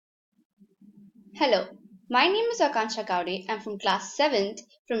Hello, my name is AKANKSHA. I'm from class 7th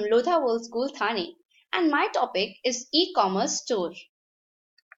from Lodha World School, Thane, and my topic is e-commerce store.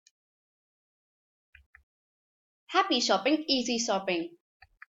 Happy shopping, easy shopping.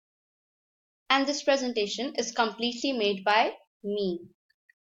 And this presentation is completely made by me.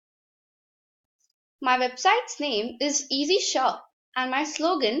 My website's name is Easy Shop, and my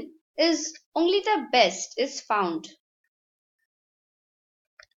slogan is Only the best is found.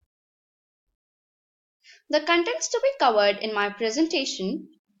 The contents to be covered in my presentation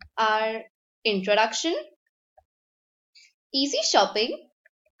are introduction, easy shopping,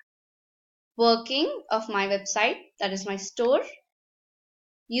 working of my website, that is my store,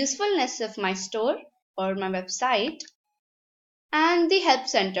 usefulness of my store or my website, and the help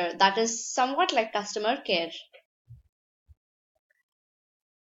center, that is somewhat like customer care.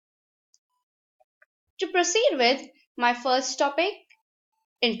 To proceed with my first topic,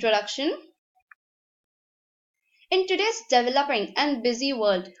 introduction. In today's developing and busy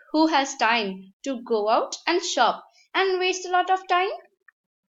world, who has time to go out and shop and waste a lot of time?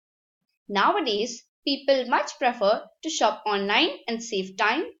 Nowadays, people much prefer to shop online and save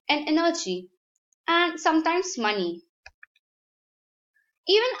time and energy and sometimes money.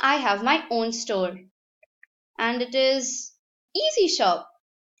 Even I have my own store and it is Easy Shop.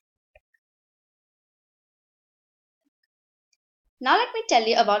 Now let me tell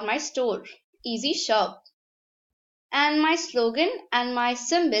you about my store, Easy Shop. And my slogan and my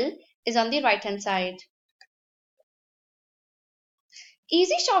symbol is on the right hand side.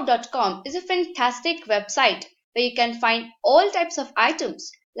 EasyShop.com is a fantastic website where you can find all types of items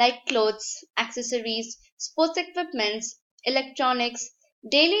like clothes, accessories, sports equipments, electronics,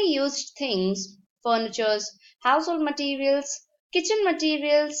 daily used things, furnitures, household materials, kitchen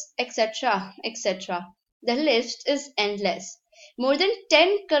materials, etc. etc. The list is endless. More than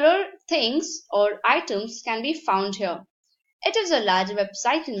 10 crore things or items can be found here. It is a large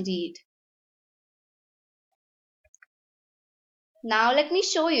website indeed. Now let me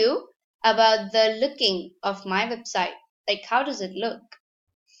show you about the looking of my website. Like how does it look?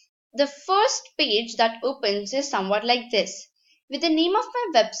 The first page that opens is somewhat like this, with the name of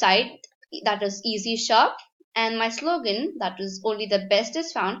my website, that is Easy Shop, and my slogan, that is Only the best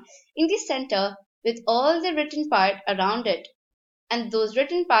is found, in the center with all the written part around it. And those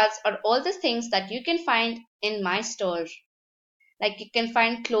written parts are all the things that you can find in my store. Like you can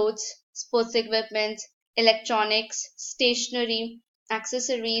find clothes, sports equipment, electronics, stationery,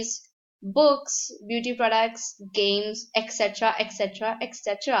 accessories, books, beauty products, games, etc., etc.,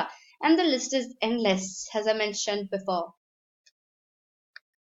 etc. And the list is endless, as I mentioned before.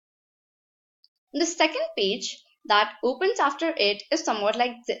 The second page that opens after it is somewhat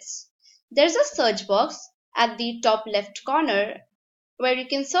like this. There's a search box at the top left corner where you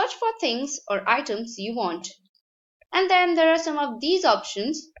can search for things or items you want. And then there are some of these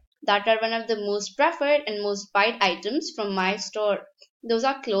options that are one of the most preferred and most bought items from my store. Those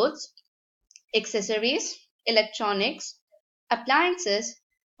are clothes, accessories, electronics, appliances,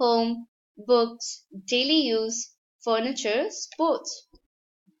 home, books, daily use, furniture, sports.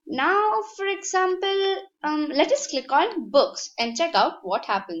 Now, for example, let us click on books and check out what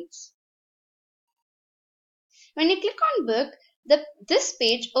happens. When you click on book, this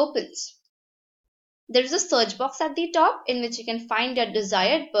page opens. There is a search box at the top in which you can find your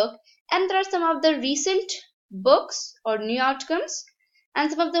desired book, and there are some of the recent books or new outcomes and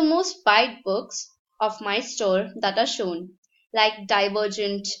some of the most bought books of my store that are shown, like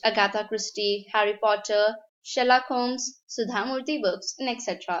Divergent, Agatha Christie, Harry Potter, Sherlock Holmes, Sudha Murthy books, and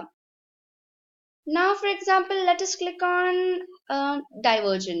etc. Now, for example, let us click on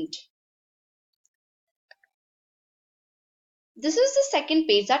Divergent. This is the second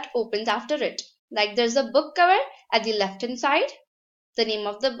page that opens after it. Like there's a book cover at the left hand side, the name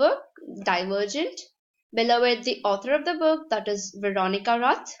of the book, Divergent. Below it, the author of the book, that is Veronica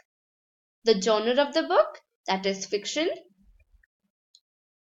Roth. The genre of the book, that is fiction.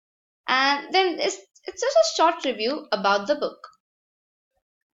 And then it's just a short review about the book.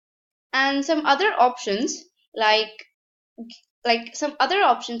 And some other options, like some other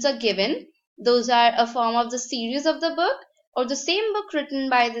options are given. Those are a form of the series of the book, or the same book written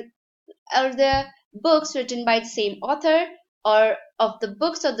by or the books written by the same author, or of the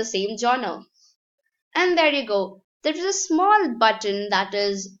books of the same genre. And there you go. There is a small button that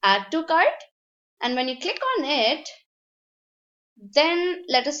is add to cart, and when you click on it, then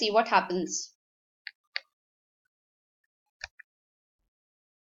let us see what happens.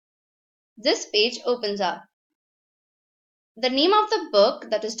 This page opens up. The name of the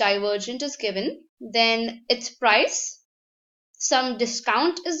book, that is Divergent, is given, then its price, some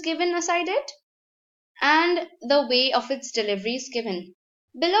discount is given aside it, and the way of its delivery is given.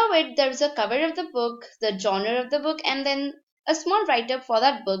 Below it, there is a cover of the book, the genre of the book, and then a small write up for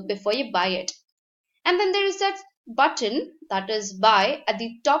that book before you buy it. And then there is that button that is buy at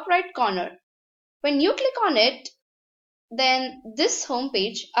the top right corner. When you click on it, then this home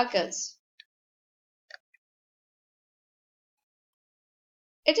page occurs.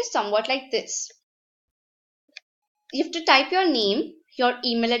 It is somewhat like this. You have to type your name, your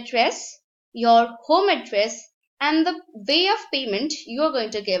email address, your home address, and the way of payment you are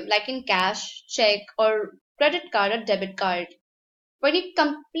going to give, like in cash, check, or credit card or debit card. When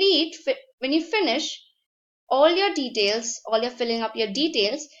you finish all your details, all you're filling up your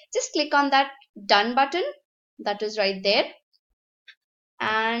details, just click on that done button that is right there.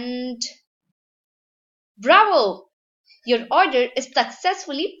 And bravo! Your order is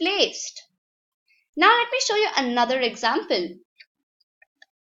successfully placed. Now let me show you another example.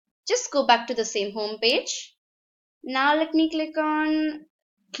 Just go back to the same home page. Now let me click on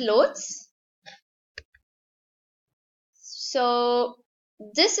clothes. So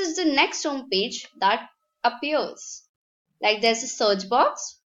this is the next home page that appears. Like there's a search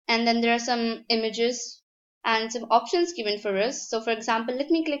box and then there are some images and some options given for us. So for example, let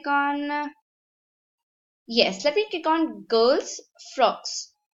me click on girls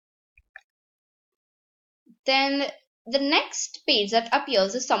frocks. Then the next page that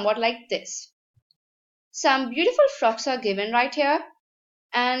appears is somewhat like this. Some beautiful frocks are given right here,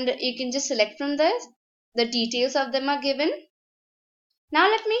 and you can just select from this. The details of them are given. Now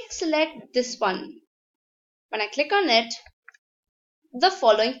let me select this one. When I click on it, the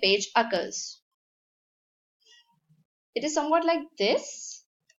following page occurs. It is somewhat like this.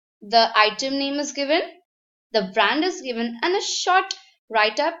 The item name is given, the brand is given, and a short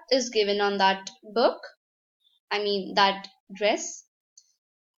write-up is given on that that dress.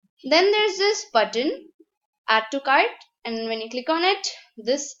 Then there's this button, add to cart, and when you click on it,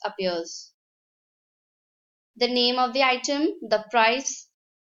 this appears. The name of the item, the price,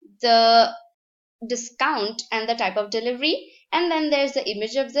 the discount, and the type of delivery, and then there's the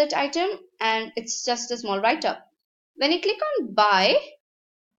image of that item, and it's just a small write-up. When you click on buy,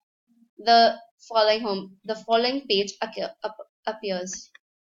 the following page appears.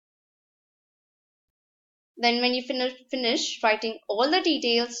 Then when you finish writing all the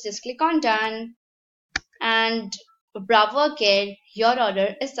details, just click on done, and bravo again, your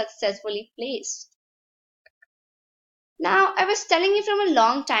order is successfully placed. Now, I was telling you from a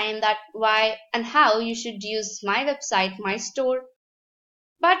long time that why and how you should use my website, my store.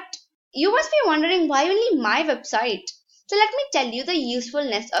 But you must be wondering why only my website. So let me tell you the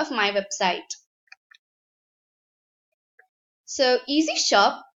usefulness of my website. So Easy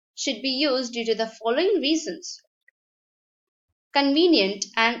Shop should be used due to the following reasons. Convenient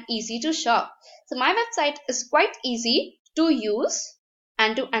and easy to shop. So my website is quite easy to use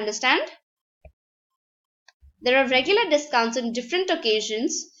and to understand. There are regular discounts on different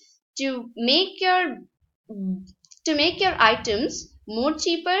occasions to make your items more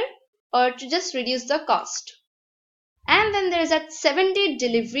cheaper or to just reduce the cost. And then there is that 7-day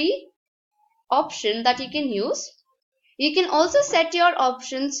delivery option that you can use. You can also set your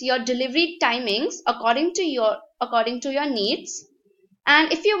options, your delivery timings according to your needs.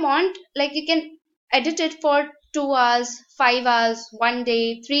 And if you want, like you can edit it for 2 hours, 5 hours, 1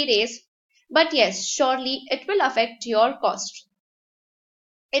 day, 3 days. But yes, surely it will affect your cost.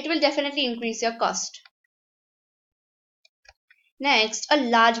 It will definitely increase your cost. Next, a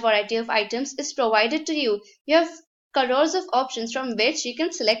large variety of items is provided to you. You have crores of options from which you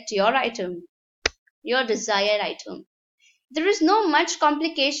can select your item, your desired item. There is no much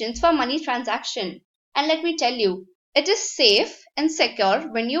complications for money transaction. And let me tell you, it is safe and secure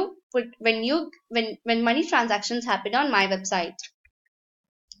when money transactions happen on my website.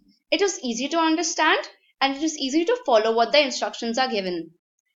 It is easy to understand and it is easy to follow what the instructions are given.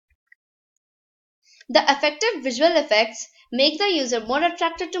 The effective visual effects make the user more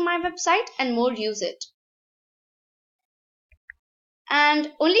attracted to my website and more use it.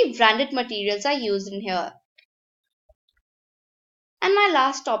 And only branded materials are used in here. And my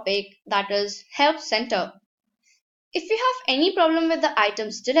last topic, that is help center. If you have any problem with the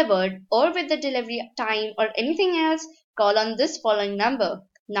items delivered or with the delivery time or anything else, call on this following number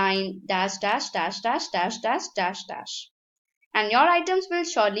 9 dash dash dash dash dash dash dash dash, and your items will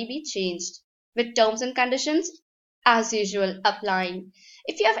surely be changed with terms and conditions as usual applying.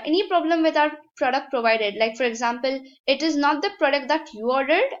 If you have any problem with our product provided, like for example, it is not the product that you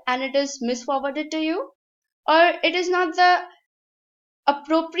ordered and it is misforwarded to you, or it is not the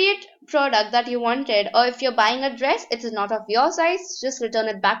appropriate product that you wanted, or if you're buying a dress, it is not of your size, just return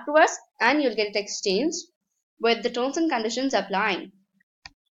it back to us and you'll get it exchanged with the terms and conditions applying.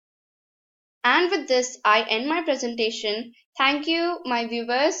 And with this, I end my presentation. Thank you, my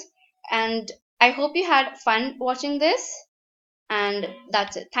viewers, and I hope you had fun watching this. And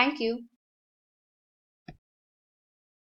that's it. Thank you.